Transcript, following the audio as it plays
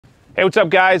Hey, what's up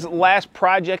guys? Last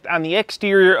project on the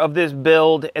exterior of this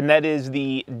build, and that is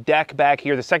the deck back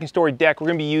here, the second story deck. We're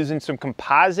gonna be using some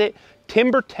composite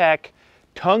Timbertech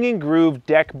tongue and groove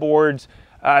deck boards.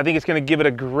 I think it's gonna give it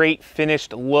a great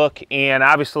finished look, and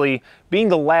obviously being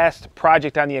the last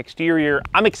project on the exterior,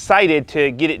 I'm excited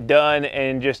to get it done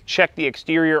and just check the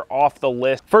exterior off the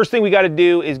list. First thing we gotta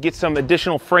do is get some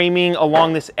additional framing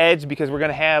along this edge because we're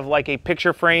gonna have like a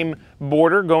picture frame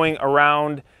border going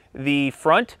around the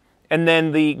front. And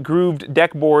then the grooved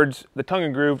deck boards, the tongue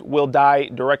and grooved, will die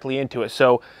directly into it.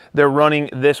 So they're running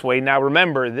this way. Now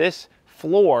remember, this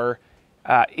floor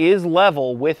is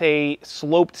level with a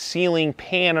sloped ceiling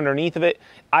pan underneath of it.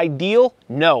 Ideal?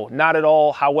 No, not at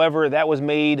all. However,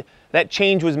 that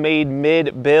change was made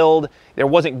mid-build. There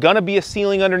wasn't gonna be a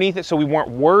ceiling underneath it, so we weren't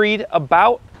worried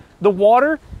about the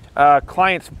water.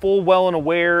 Client's full well and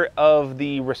aware of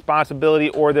the responsibility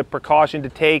or the precaution to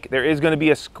take. There is gonna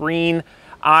be a screen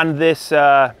on this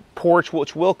porch,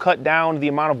 which will cut down the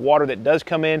amount of water that does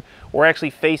come in. We're actually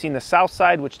facing the south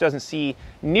side, which doesn't see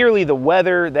nearly the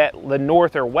weather that the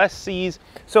north or west sees.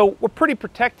 So we're pretty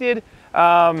protected,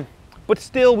 but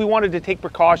still we wanted to take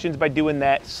precautions by doing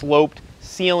that sloped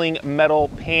ceiling metal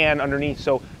pan underneath.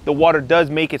 So the water does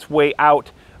make its way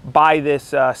out by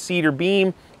this cedar beam.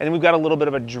 And then we've got a little bit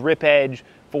of a drip edge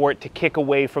for it to kick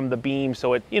away from the beam.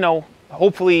 So it,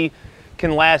 hopefully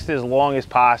can last as long as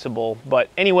possible. But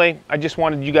anyway, I just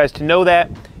wanted you guys to know that.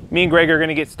 Me and Greg are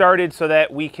gonna get started so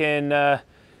that we can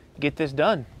get this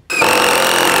done.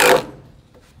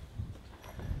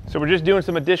 So we're just doing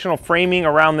some additional framing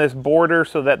around this border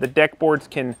so that the deck boards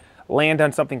can land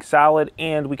on something solid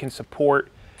and we can support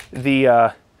the,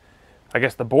 I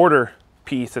guess the border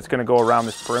piece that's gonna go around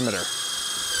this perimeter.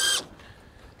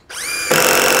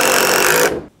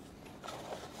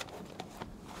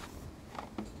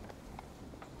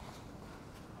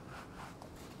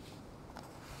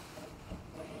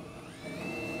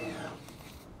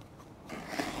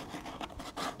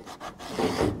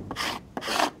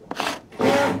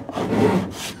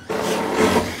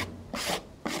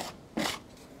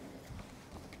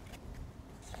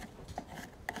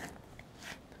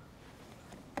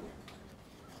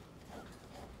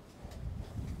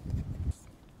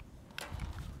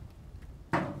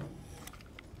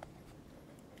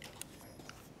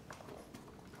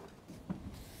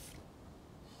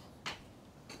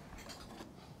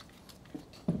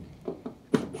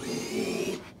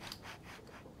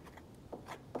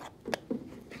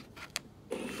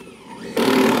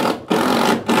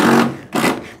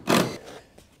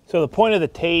 So the point of the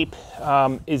tape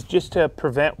is just to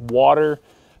prevent water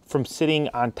from sitting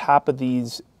on top of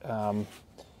these,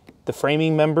 the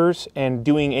framing members and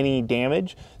doing any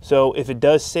damage. So if it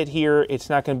does sit here, it's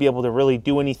not going to be able to really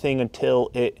do anything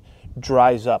until it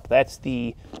dries up. That's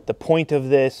the point of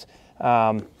this.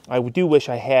 I do wish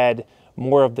I had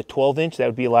more of the 12-inch. That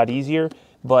would be a lot easier.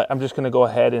 But I'm just going to go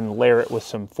ahead and layer it with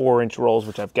some 4-inch rolls,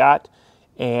 which I've got.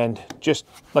 And just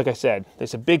like I said,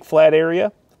 there's a big flat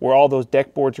area where all those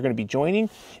deck boards are going to be joining,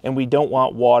 and we don't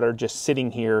want water just sitting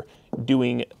here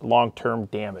doing long-term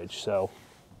damage. So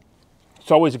it's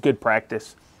always a good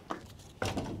practice.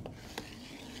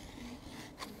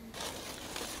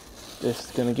 This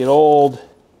is going to get old.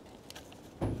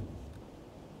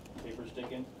 Paper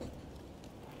sticking?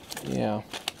 Yeah.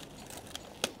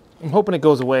 I'm hoping it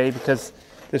goes away because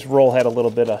this roll had a little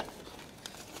bit of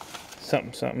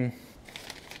something.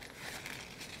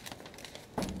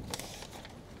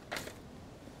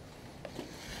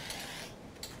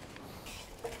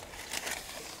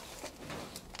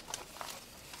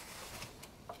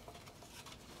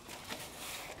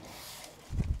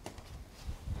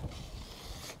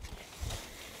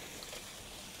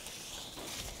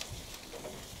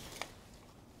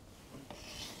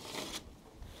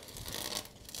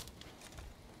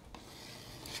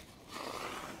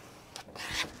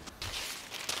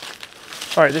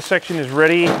 All right, this section is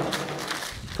ready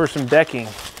for some decking.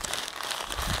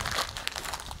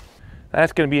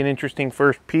 That's going to be an interesting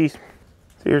first piece. So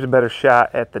here's a better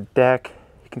shot at the deck.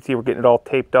 You can see we're getting it all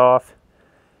taped off,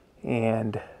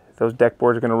 and those deck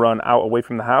boards are going to run out away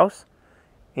from the house.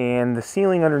 And the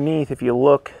ceiling underneath, if you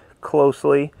look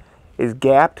closely, is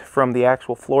gapped from the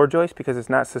actual floor joist because it's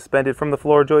not suspended from the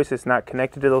floor joist. It's not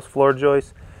connected to those floor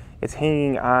joists. It's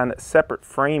hanging on separate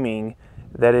framing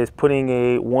that is putting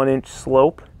a 1-inch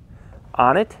slope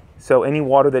on it. So any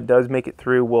water that does make it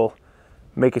through will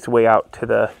make its way out to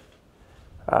the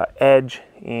edge,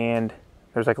 and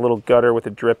there's like a little gutter with a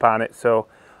drip on it. So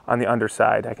on the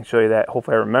underside, I can show you that.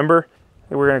 Hopefully I remember.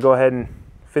 And we're gonna go ahead and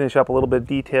finish up a little bit of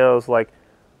details, like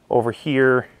over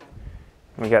here,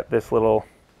 we got this little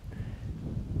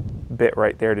bit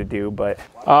right there to do, but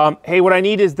hey, what I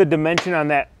need is the dimension on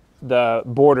the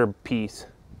border piece,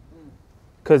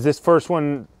 because this first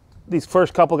one, these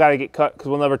first couple got to get cut because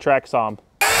we'll never track saw them.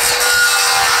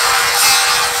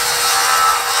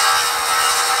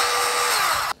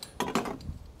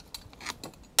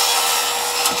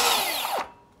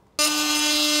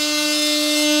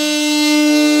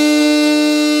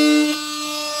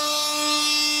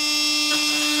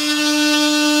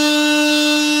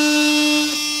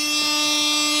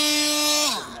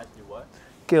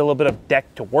 Get a little bit of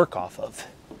deck to work off of.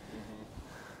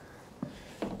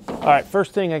 All right,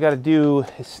 first thing I got to do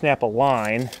is snap a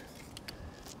line.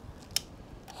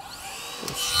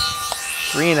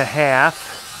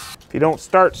 3.5. If you don't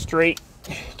start straight,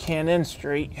 you can't end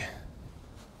straight.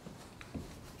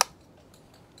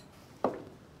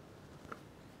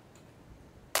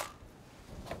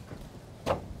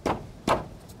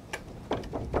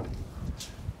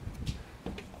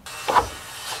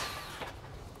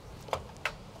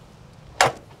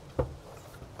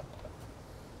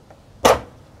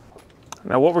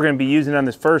 Now what we're going to be using on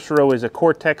this first row is a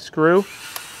cortex screw.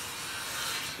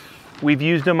 We've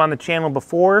used them on the channel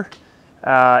before.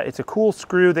 It's a cool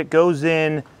screw that goes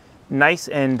in nice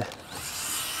and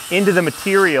into the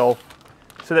material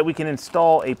so that we can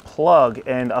install a plug,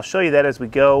 and I'll show you that as we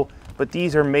go, but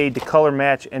these are made to color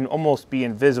match and almost be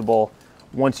invisible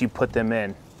once you put them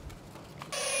in.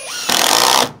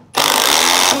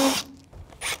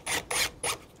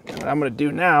 What I'm going to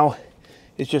do now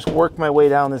is just work my way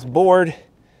down this board,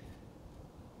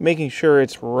 making sure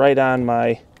it's right on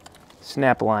my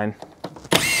snap line.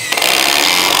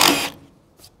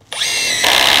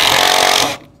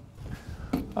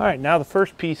 All right, now the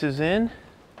first piece is in.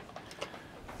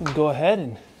 We can go ahead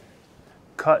and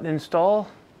cut and install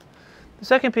the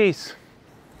second piece.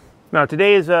 Now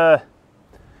today is a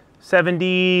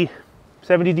 70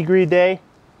 degree day,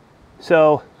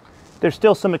 so there's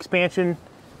still some expansion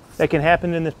that can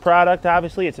happen in this product.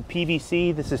 Obviously, it's a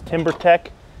PVC. This is Timbertech,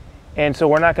 and so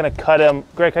we're not going to cut them.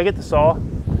 Greg, can I get the saw?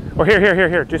 Or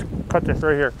here. Just cut this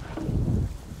right here.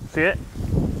 See it?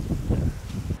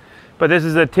 But this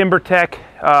is a Timbertech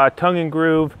tongue and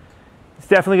groove. It's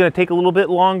definitely going to take a little bit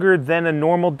longer than a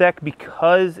normal deck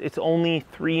because it's only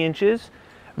 3 inches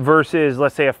versus,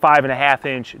 let's say, a 5.5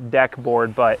 inch deck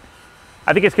board. But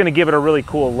I think it's going to give it a really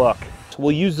cool look. So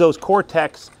we'll use those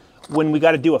cortex when we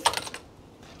got to do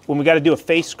a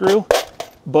face screw,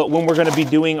 but when we're going to be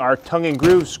doing our tongue and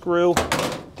groove screw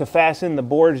to fasten the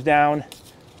boards down,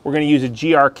 we're going to use a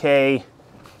GRK.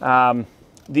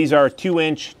 These are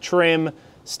 2-inch trim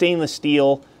stainless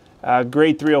steel,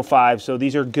 grade 305, so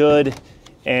these are good,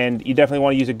 and you definitely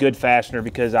want to use a good fastener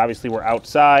because obviously we're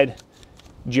outside.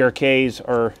 GRKs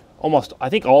are almost, I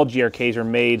think all GRKs are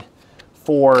made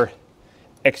for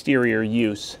exterior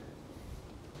use.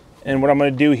 And what I'm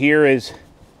going to do here is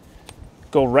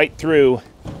go right through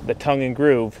the tongue and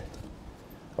groove,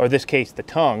 or in this case the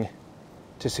tongue,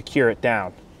 to secure it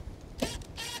down.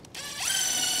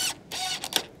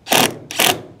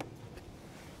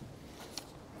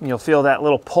 And you'll feel that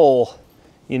little pull,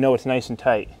 you know it's nice and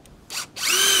tight.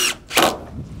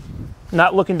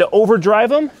 Not looking to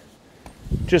overdrive them,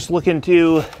 just looking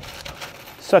to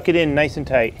suck it in nice and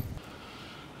tight.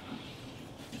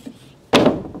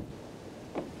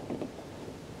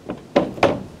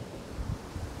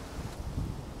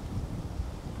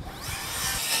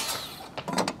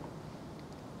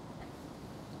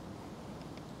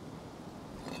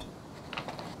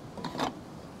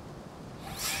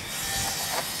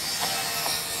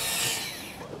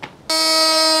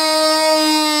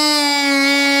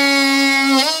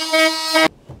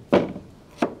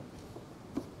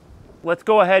 Let's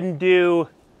go ahead and do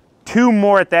 2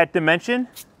 more at that dimension,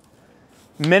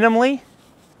 minimally.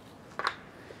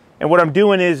 And what I'm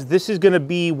doing is, this is going to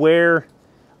be where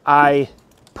I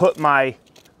put my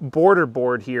border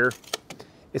board here.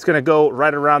 It's going to go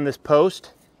right around this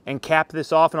post and cap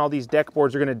this off, and all these deck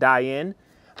boards are going to die in.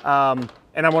 And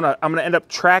I'm going to end up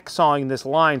track sawing this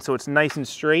line so it's nice and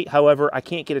straight. However, I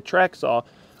can't get a track saw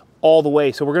all the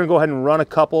way, so we're going to go ahead and run a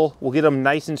couple. We'll get them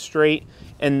nice and straight,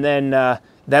 and then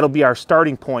that'll be our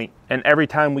starting point. And every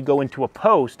time we go into a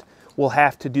post, we'll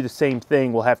have to do the same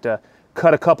thing. We'll have to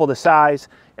cut a couple to size,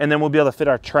 and then we'll be able to fit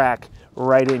our track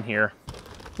right in here.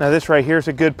 Now this right here is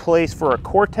a good place for a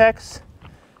cortex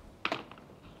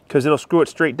because it'll screw it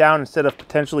straight down instead of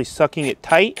potentially sucking it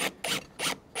tight.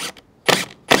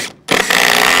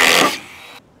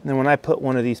 And then when I put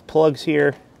one of these plugs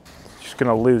here, I'm just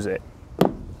gonna lose it.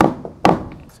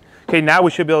 Okay, now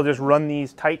we should be able to just run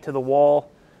these tight to the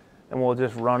wall, and we'll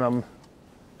just run them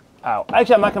out.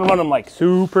 Actually, I'm not gonna run them like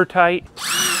super tight.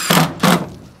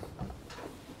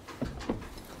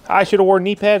 I should have worn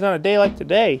knee pads on a day like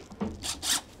today.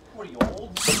 What are you,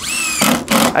 old?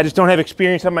 I just don't have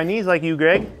experience on my knees like you,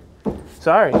 Greg.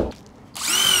 Sorry.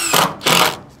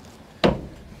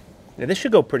 Yeah, this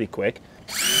should go pretty quick.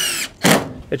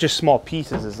 It's just small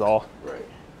pieces is all. Right.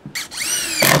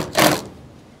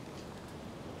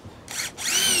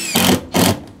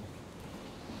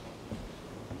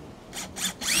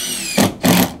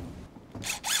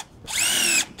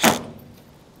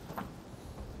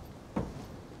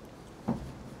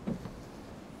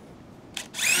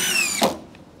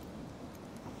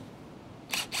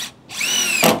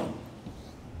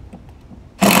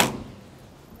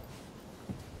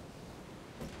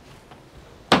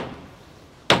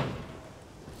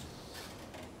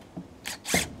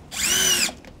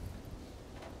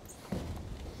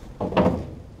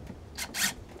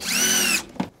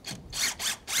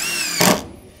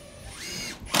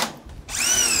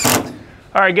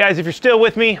 All right, guys, if you're still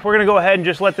with me, we're gonna go ahead and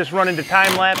just let this run into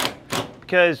time lapse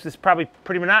because it's probably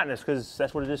pretty monotonous because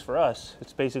that's what it is for us.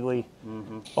 It's basically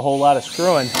a whole lot of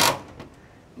screwing.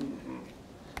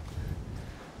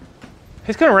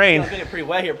 It's gonna rain. It's gonna get pretty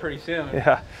wet here pretty soon.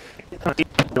 Yeah.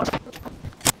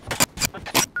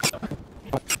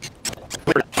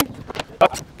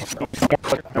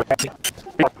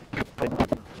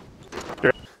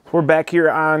 We're back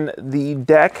here on the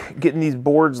deck getting these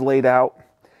boards laid out.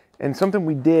 And something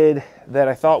we did that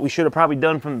I thought we should have probably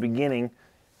done from the beginning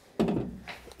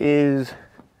is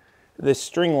this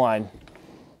string line.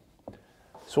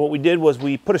 So what we did was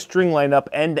we put a string line up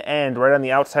end to end right on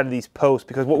the outside of these posts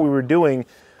because what we were doing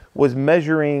was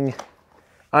measuring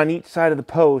on each side of the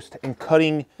post and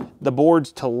cutting the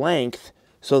boards to length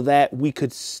so that we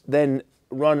could then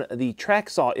run the track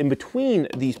saw in between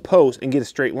these posts and get a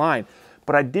straight line.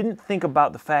 But I didn't think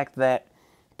about the fact that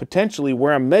potentially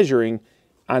where I'm measuring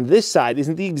on this side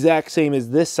isn't the exact same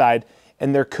as this side,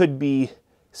 and there could be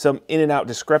some in and out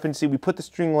discrepancy. We put the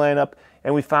string line up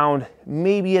and we found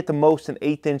maybe at the most an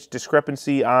 1/8 inch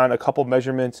discrepancy on a couple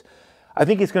measurements. I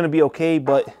think it's gonna be okay,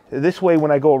 but this way when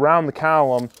I go around the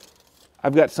column,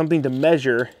 I've got something to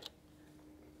measure,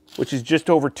 which is just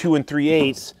over 2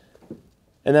 3/8,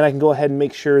 and then I can go ahead and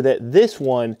make sure that this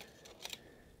one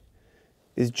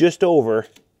is just over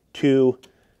 2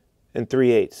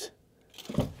 3/8.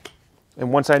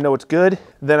 And once I know it's good,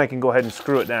 then I can go ahead and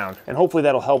screw it down. And hopefully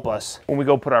that'll help us when we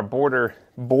go put our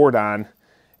board on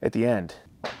at the end.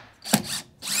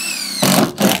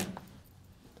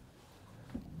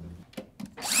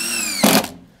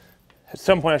 At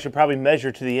some point I should probably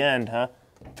measure to the end, huh?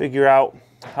 Figure out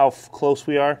how close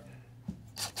we are.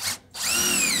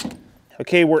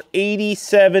 Okay, we're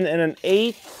 87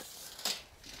 1/8.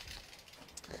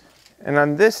 And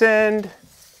on this end,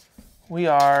 we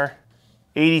are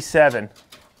 87.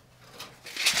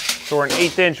 So we're an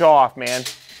 1/8 inch off, man.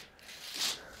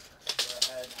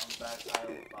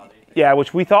 Yeah,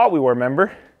 which we thought we were,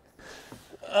 remember?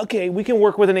 Okay, we can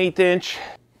work with an 1/8 inch.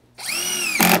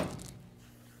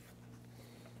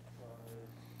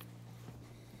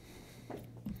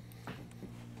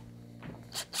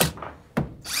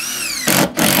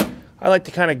 I like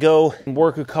to kind of go and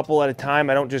work a couple at a time.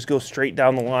 I don't just go straight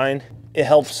down the line. It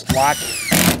helps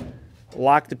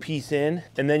lock the piece in,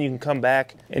 and then you can come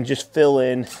back and just fill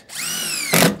in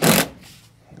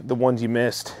the ones you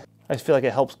missed. I just feel like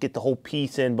it helps get the whole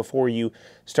piece in before you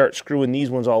start screwing these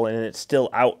ones all in and it's still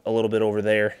out a little bit over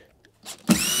there.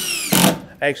 I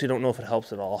actually don't know if it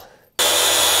helps at all.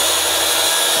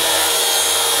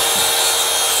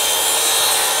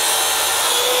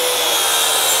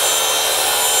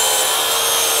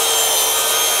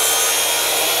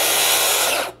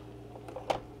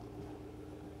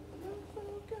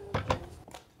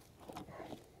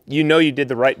 You know you did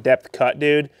the right depth cut,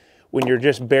 dude, when you're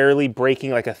just barely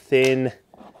breaking like a thin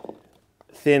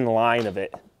line of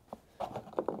it.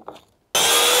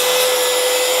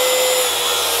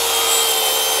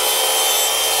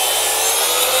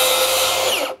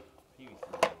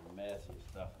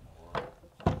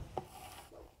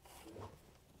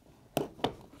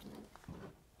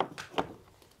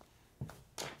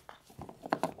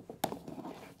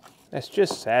 That's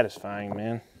just satisfying,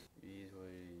 man.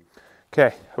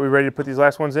 Okay, are we ready to put these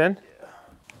last ones in? Yeah.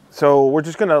 So we're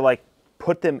just gonna like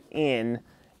put them in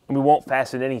and we won't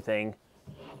fasten anything.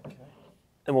 Okay.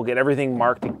 And we'll get everything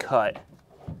marked and cut.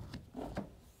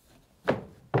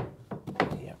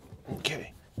 Yeah,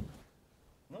 okay. You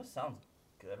know what sounds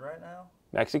good right now?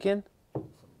 Mexican? Some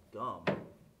gum.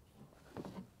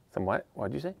 Some what?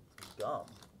 What'd you say? Gum.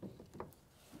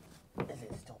 Is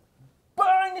it still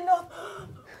burning enough?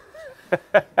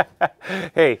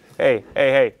 hey,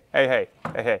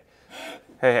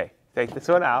 take this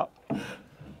one out.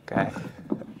 Okay.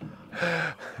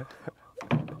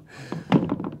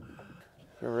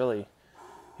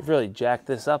 You've really jacked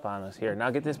this up on us here. Now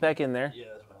get this back in there. Yeah,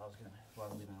 that's what I was gonna. That's why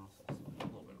I'm leaving a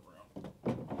little bit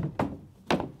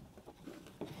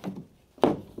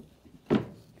of room.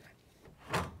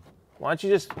 Why don't you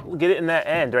just get it in that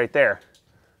end right there?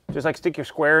 Just like stick your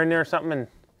square in there or something, and,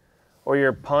 or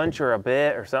your punch or a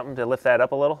bit or something to lift that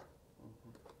up a little.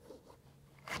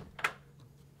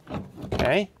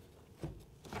 Okay.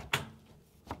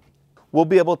 We'll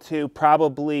be able to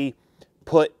probably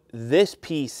put this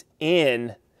piece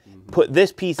in, put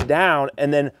this piece down,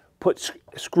 and then put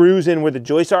screws in where the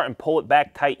joists are and pull it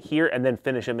back tight here and then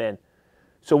finish them in.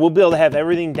 So we'll be able to have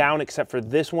everything down except for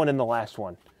this one and the last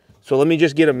one. So let me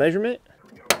just get a measurement.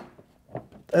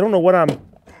 I don't know what I'm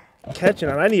catching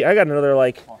on. I got another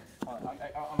like. I'm good.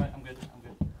 I'm good.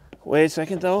 Wait a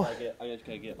second though. I just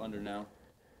gotta get under now.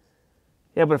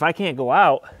 Yeah, but if I can't go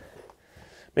out,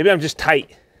 maybe I'm just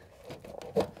tight.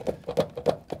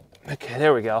 Okay,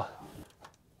 there we go.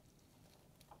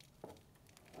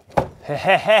 Hey,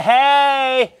 hey, hey,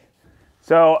 hey!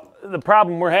 So the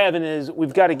problem we're having is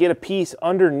we've got to get a piece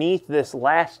underneath this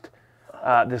last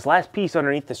piece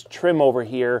underneath this trim over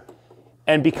here.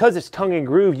 And because it's tongue and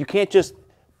groove, you can't just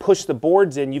push the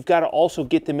boards in. You've got to also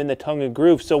get them in the tongue and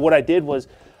groove. So what I did was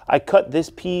I cut this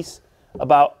piece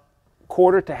about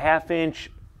 1/4 to 1/2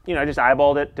 inch, you know, I just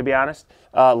eyeballed it, to be honest,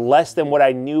 less than what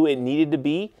I knew it needed to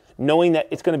be, knowing that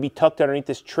it's going to be tucked underneath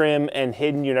this trim and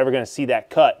hidden. You're never going to see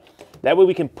that cut. That way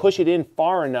we can push it in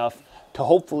far enough to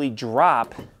hopefully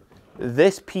drop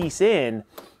this piece in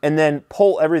and then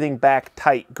pull everything back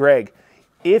tight. Greg,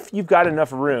 if you've got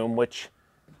enough room, which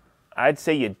I'd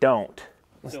say you don't.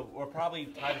 So we're probably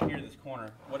tied here in this corner.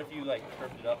 What if you like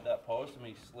curved it up that post and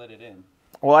we slid it in?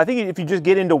 Well, I think if you just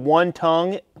get into one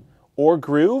tongue or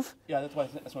groove. Yeah, that's what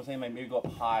I'm saying. Like maybe go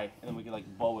up high and then we could like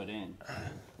bow it in.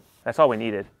 That's all we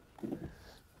needed.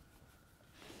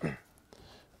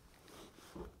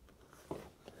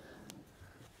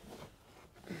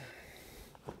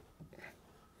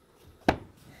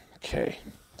 Okay.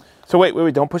 So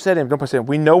wait, don't push that in. Don't push that in.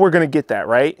 We know we're going to get that,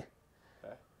 right?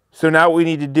 Okay. So now what we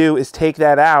need to do is take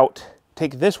that out,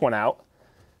 take this one out,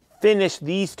 finish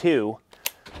these two.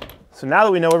 So now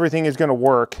that we know everything is going to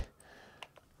work,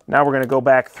 now we're going to go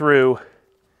back through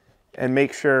and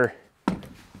make sure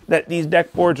that these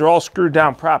deck boards are all screwed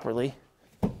down properly.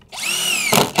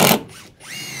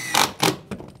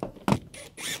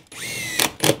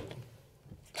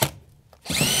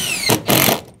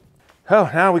 Oh,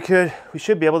 now we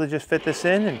should be able to just fit this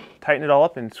in and tighten it all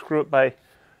up and screw it by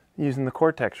using the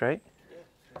cortex, right? Yeah,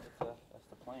 that's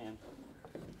the plan.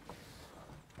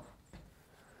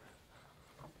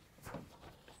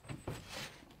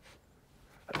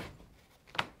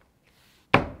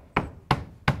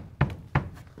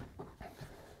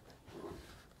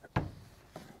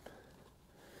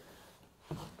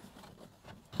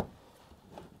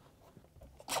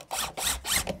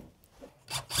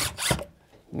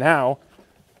 Now,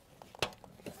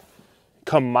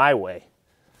 come my way.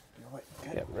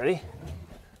 Yeah, ready?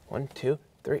 1, 2,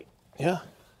 3. Yeah.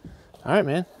 All right,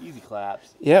 man. Easy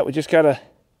claps. Yeah, we just gotta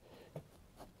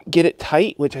get it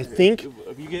tight, which I think.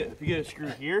 If you get a screw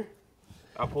here,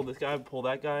 I'll pull this guy, pull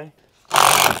that guy.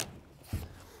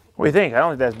 What do you think? I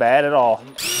don't think that's bad at all.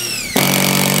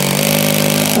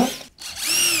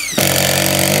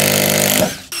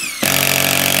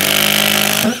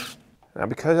 Now,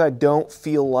 because I don't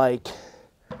feel like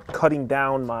cutting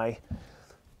down my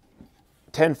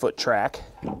 10-foot track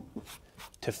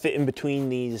to fit in between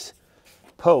these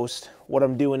posts, what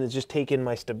I'm doing is just taking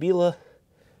my Stabila,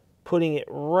 putting it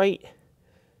right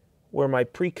where my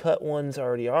pre-cut ones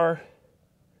already are,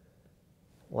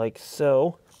 like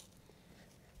so.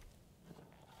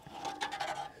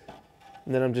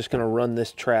 And then I'm just going to run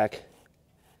this track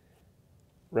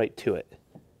right to it.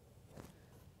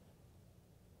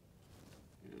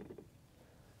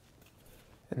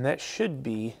 And that should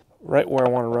be right where I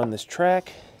want to run this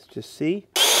track. Let's just see.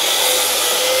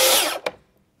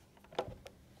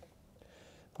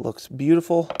 Looks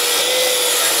beautiful.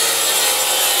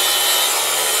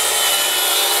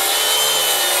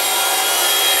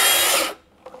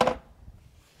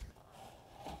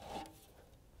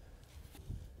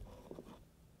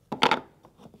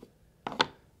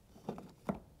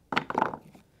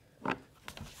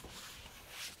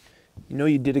 You know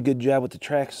you did a good job with the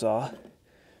track saw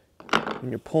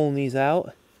when you're pulling these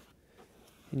out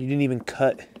and you didn't even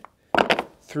cut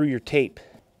through your tape.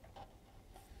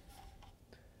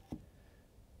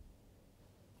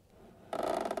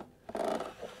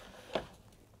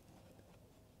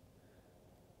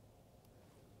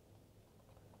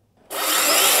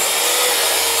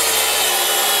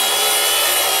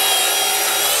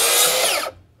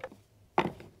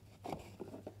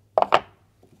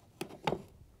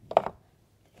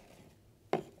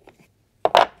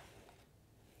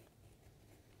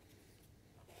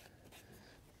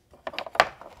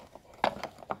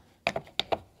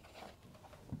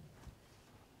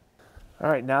 All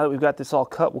right, now that we've got this all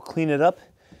cut, we'll clean it up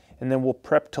and then we'll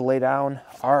prep to lay down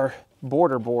our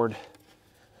border board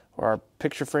or our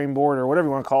picture frame board or whatever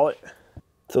you want to call it.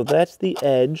 So that's the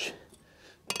edge.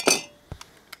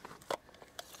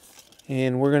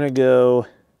 And we're gonna go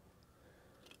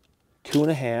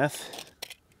 2.5,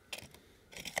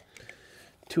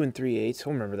 2 3/8.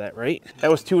 I'll remember that, right? That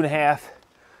was 2.5.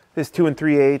 This 2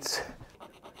 3/8.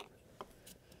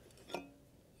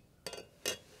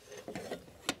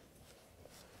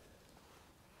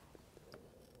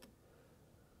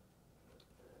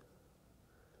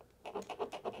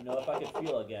 You know, if I could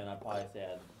feel again, I'd probably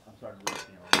say I'm starting to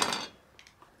feel.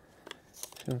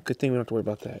 Good thing we don't have to worry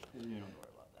about that. You don't worry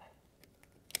about that.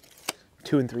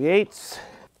 2 3/8.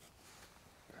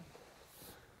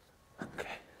 Okay.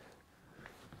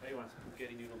 Hey, you want some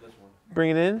spaghetti noodle this one? Bring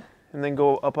it in and then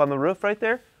go up on the roof right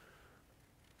there.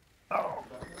 Oh.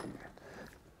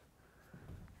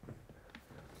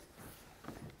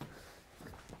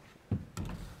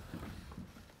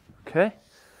 Okay.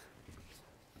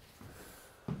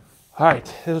 All right,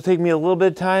 this will take me a little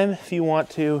bit of time if you want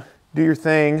to do your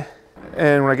thing.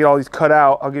 And when I get all these cut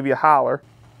out, I'll give you a holler.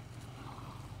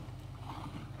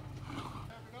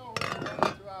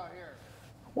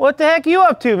 What the heck are you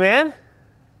up to, man? Working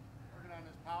on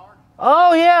this power.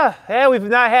 Oh yeah, yeah. We've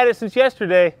not had it since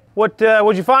yesterday. What'd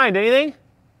you find? Anything? Yeah,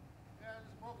 I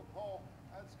just broke a pole.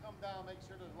 I just come down, make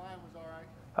sure the line was all right.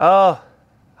 Oh,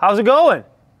 how's it going?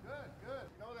 Good, good.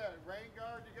 You know that rain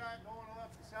guard you got going on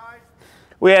left side?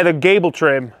 We had the gable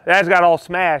trim. That's got all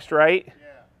smashed, right? Yeah.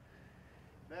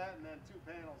 That and then 2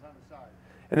 panels on the side.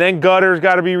 And then gutters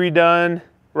got to be redone,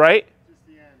 right? Just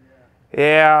the end, yeah.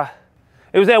 Yeah.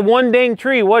 It was that one dang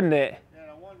tree, wasn't it? Yeah,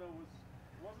 the one that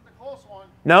wasn't the close one.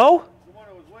 No? The one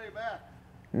that was way back.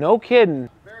 No kidding. The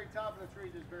very top of the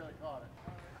tree just barely caught it.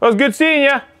 It was good seeing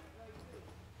you.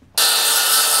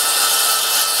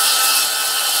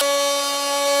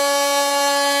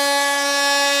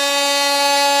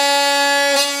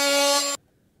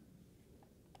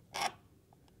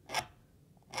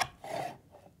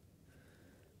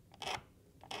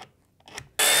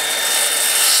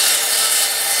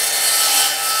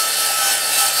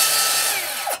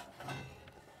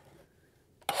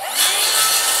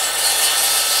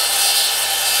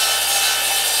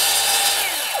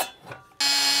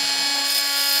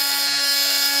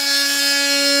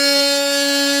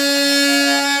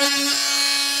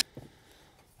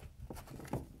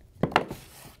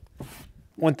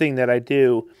 One thing that I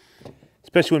do,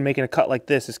 especially when making a cut like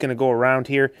this, it's going to go around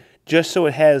here just so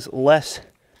it has less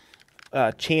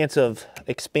chance of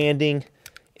expanding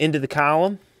into the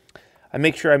column. I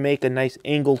make sure I make a nice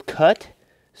angled cut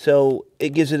so it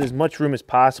gives it as much room as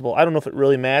possible. I don't know if it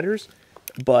really matters,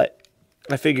 but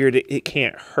I figured it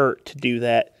can't hurt to do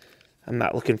that. I'm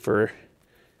not looking for,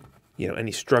 you know,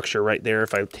 any structure right there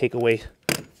if I take away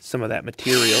some of that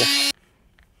material.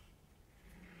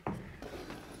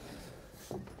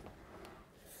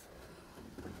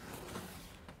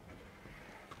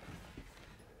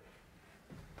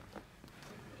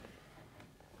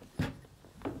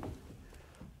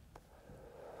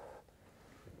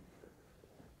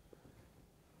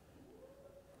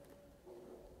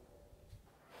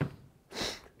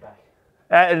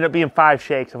 That ended up being 5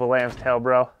 shakes of a lamb's tail,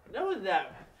 bro. That was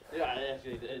that. Yeah,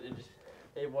 actually,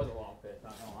 it was a long fit,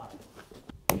 not gonna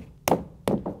lie.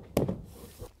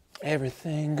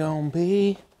 Everything gonna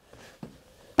be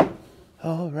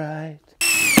all right.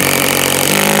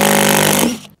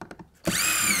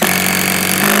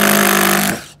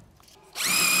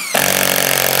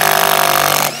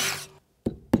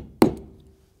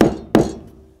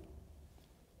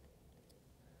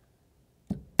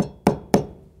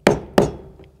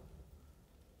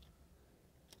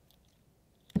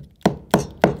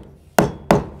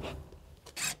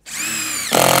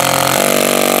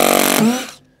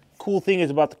 Cool thing is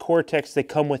about the Cortex, they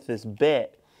come with this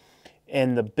bit,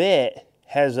 and the bit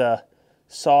has a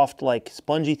soft, like,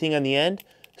 spongy thing on the end,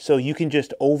 so you can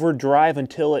just overdrive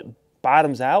until it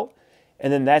bottoms out,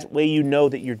 and then that way you know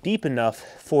that you're deep enough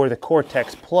for the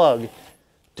Cortex plug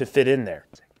to fit in there.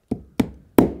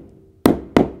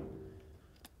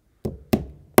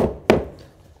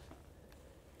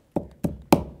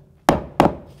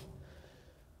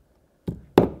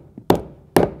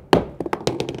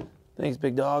 Thanks,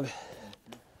 big dog.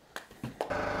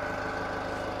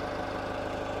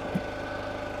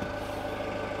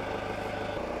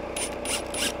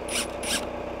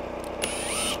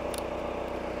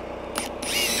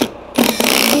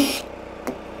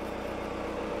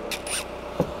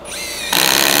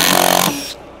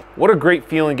 What a great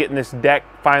feeling getting this deck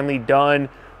finally done.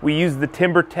 We used the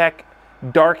Timbertech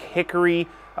dark hickory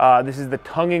This is the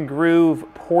tongue and groove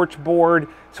porch board.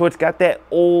 So it's got that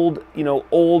old,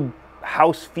 old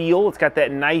house feel. It's got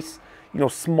that nice,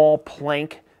 small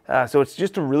plank. So it's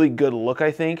just a really good look,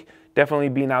 I think. Definitely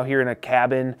being out here in a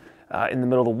cabin in the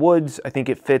middle of the woods, I think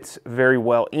it fits very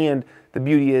well. And the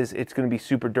beauty is it's going to be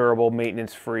super durable,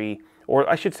 maintenance free, or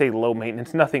I should say low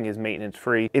maintenance. Nothing is maintenance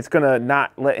free. It's going to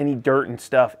not let any dirt and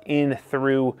stuff in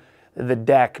through the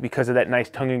deck because of that nice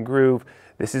tongue and groove.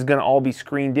 This is going to all be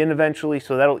screened in eventually,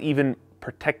 so that'll even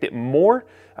protect it more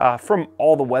from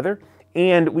all the weather.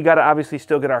 And we got to obviously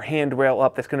still get our handrail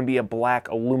up. That's going to be a black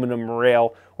aluminum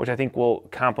rail, which I think will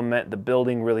complement the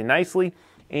building really nicely.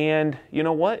 And you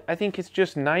know what? I think it's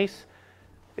just nice.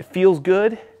 It feels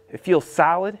good. It feels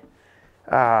solid.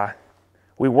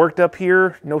 We worked up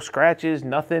here, no scratches,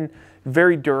 nothing.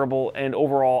 Very durable, and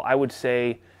overall, I would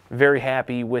say very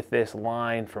happy with this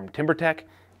line from Timbertech.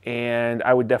 And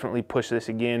I would definitely push this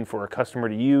again for a customer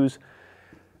to use.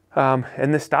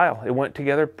 And this style, it went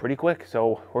together pretty quick.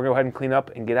 So we're gonna go ahead and clean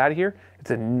up and get out of here.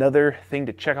 It's another thing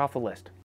to check off the list.